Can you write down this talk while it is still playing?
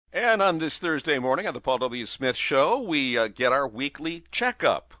And on this Thursday morning on the Paul W. Smith Show, we get our weekly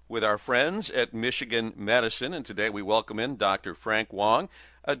checkup with our friends at Michigan Medicine. And today we welcome in Dr. Frank Wong,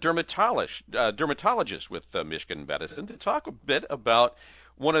 a dermatologist with Michigan Medicine, to talk a bit about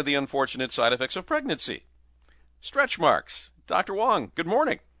one of the unfortunate side effects of pregnancy, stretch marks. Dr. Wong, good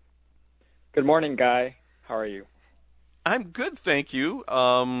morning. Good morning, Guy. How are you? I'm good, thank you.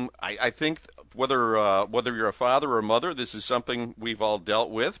 I think whether you're a father or a mother, this is something we've all dealt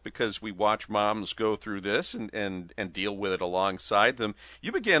with because we watch moms go through this and deal with it alongside them.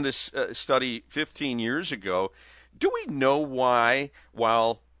 You began this study 15 years ago. Do we know why,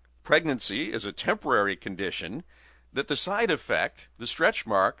 while pregnancy is a temporary condition, that the side effect, the stretch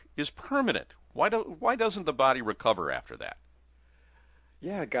mark, is permanent? Why doesn't the body recover after that?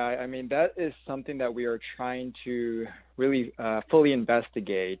 Yeah, Guy. I mean, that is something that we are trying to really fully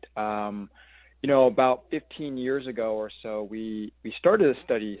investigate. About 15 years ago or so, we started to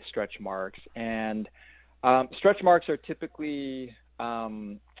study stretch marks, and stretch marks are typically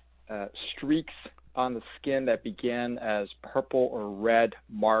streaks on the skin that begin as purple or red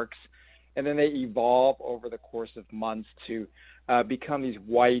marks, and then they evolve over the course of months to become these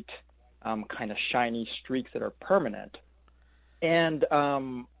white, kind of shiny streaks that are permanent. And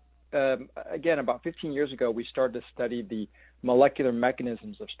again, about 15 years ago, we started to study the molecular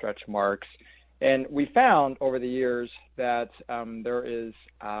mechanisms of stretch marks. And we found over the years that there is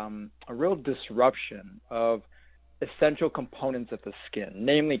a real disruption of essential components of the skin,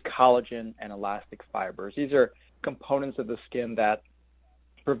 namely collagen and elastic fibers. These are components of the skin that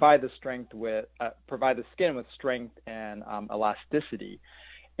provide the skin with strength and elasticity.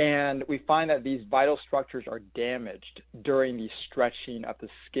 And we find that these vital structures are damaged during the stretching of the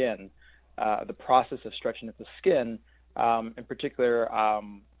skin, the process of stretching of the skin, in particular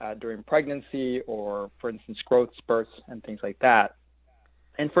during pregnancy or, for instance, growth spurts and things like that.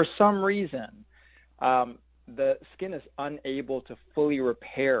 And for some reason, the skin is unable to fully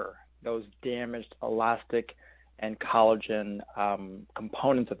repair those damaged elastic and collagen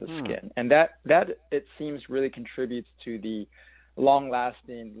components of the skin. And that, it seems, really contributes to the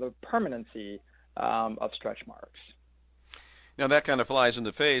long-lasting permanency of stretch marks. Now, that kind of flies in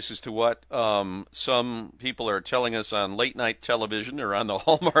the face as to what some people are telling us on late-night television or on the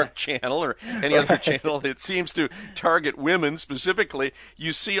Hallmark Channel or any other channel that seems to target women specifically.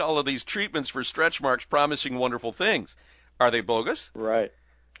 You see all of these treatments for stretch marks promising wonderful things. Are they bogus? Right.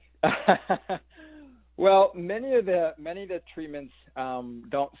 Well, many of the treatments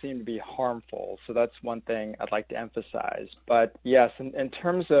don't seem to be harmful, so that's one thing I'd like to emphasize. But yes, in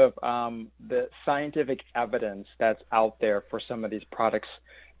terms of the scientific evidence that's out there for some of these products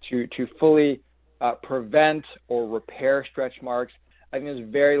to fully prevent or repair stretch marks, I think there's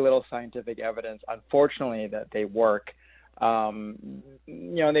very little scientific evidence, unfortunately, that they work. They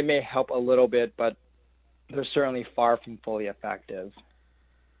may help a little bit, but they're certainly far from fully effective.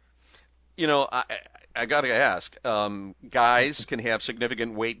 I got to ask, guys can have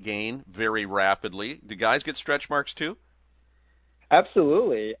significant weight gain very rapidly. Do guys get stretch marks too?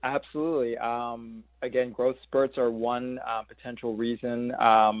 Absolutely. Again, growth spurts are one potential reason.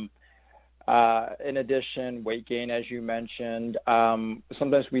 In addition, weight gain, as you mentioned.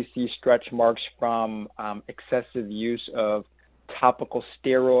 Sometimes we see stretch marks from excessive use of topical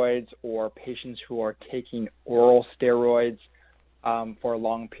steroids or patients who are taking oral steroids for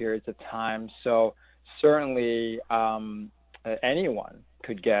long periods of time. So certainly anyone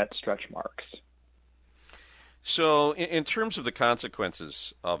could get stretch marks. So in terms of the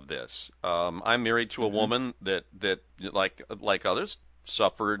consequences of this, I'm married to a woman that like others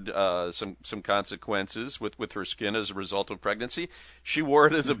suffered some consequences with her skin as a result of pregnancy. She wore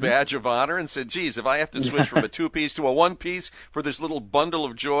it as a badge of honor and said, geez, if I have to switch from a two-piece to a one-piece for this little bundle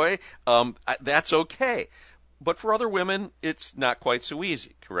of joy, that's okay. But for other women, it's not quite so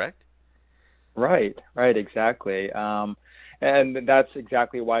easy, correct? Right, exactly. And that's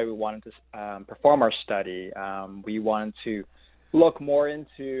exactly why we wanted to perform our study. We wanted to look more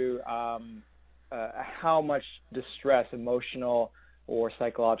into how much distress, emotional or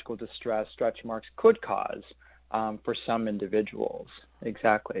psychological distress, stretch marks could cause for some individuals.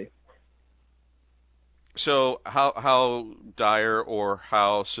 Exactly. So how dire or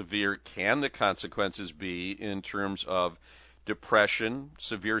how severe can the consequences be in terms of depression,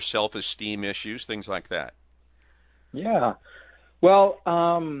 severe self-esteem issues, things like that? Yeah. Well,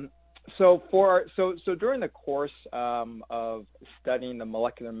 so during the course of studying the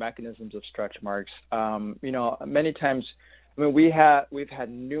molecular mechanisms of stretch marks, many times, we've had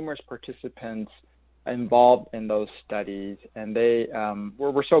numerous participants involved in those studies, and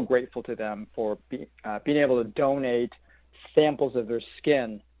we're so grateful to them for being able to donate samples of their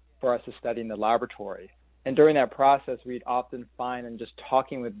skin for us to study in the laboratory. And during that process, we'd often find, in just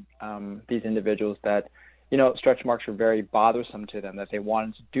talking with these individuals, that stretch marks were very bothersome to them, that they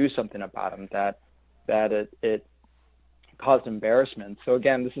wanted to do something about them, that it caused embarrassment. So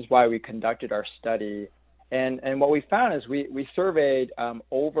again, this is why we conducted our study. And what we found is we surveyed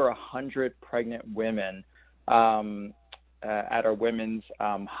over 100 pregnant women at our women's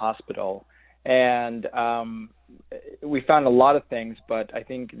hospital. And we found a lot of things, but I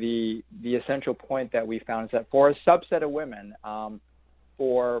think the essential point that we found is that for a subset of women,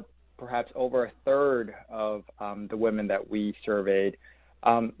 for perhaps over a third of the women that we surveyed,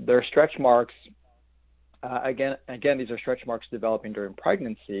 their stretch marks, again, these are stretch marks developing during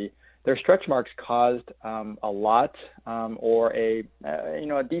pregnancy. Their stretch marks caused a lot or a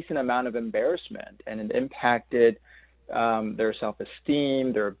decent amount of embarrassment, and it impacted their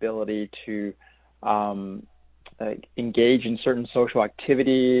self-esteem, their ability to engage in certain social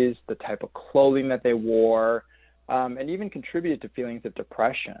activities, the type of clothing that they wore, and even contributed to feelings of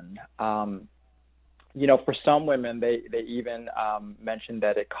depression. For some women, they even mentioned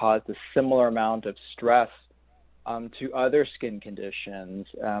that it caused a similar amount of stress to other skin conditions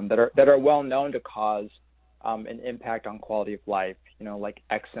that are well known to cause an impact on quality of life, like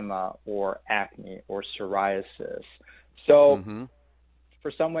eczema or acne or psoriasis. So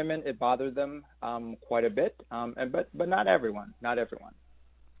for some women, it bothered them quite a bit, but not everyone.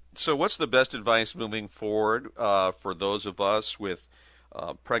 So what's the best advice moving forward for those of us with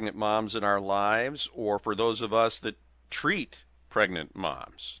pregnant moms in our lives, or for those of us that treat pregnant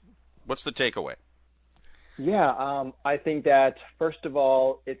moms? What's the takeaway? Yeah, I think that, first of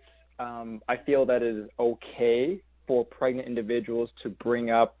all, I feel that it is okay for pregnant individuals to bring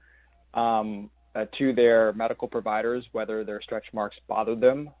up to their medical providers whether their stretch marks bother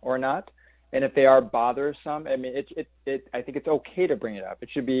them or not. And if they are bothersome, I mean, I think it's okay to bring it up. It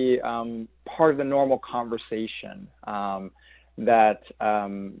should be part of the normal conversation that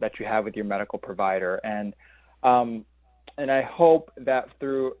you have with your medical provider. And I hope that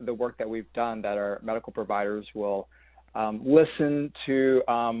through the work that we've done, that our medical providers will listen to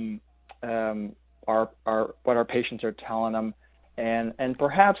what our patients are telling them, and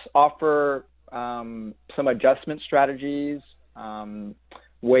perhaps offer some adjustment strategies,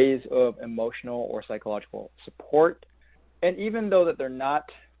 ways of emotional or psychological support. And even though that they're not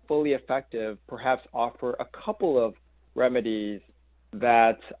fully effective, perhaps offer a couple of remedies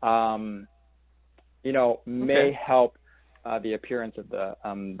that may help the appearance of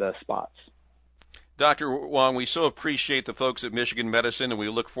the spots. Dr. Wang, we so appreciate the folks at Michigan Medicine, and we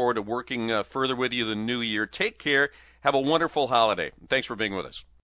look forward to working further with you the new year. Take care. Have a wonderful holiday. Thanks for being with us.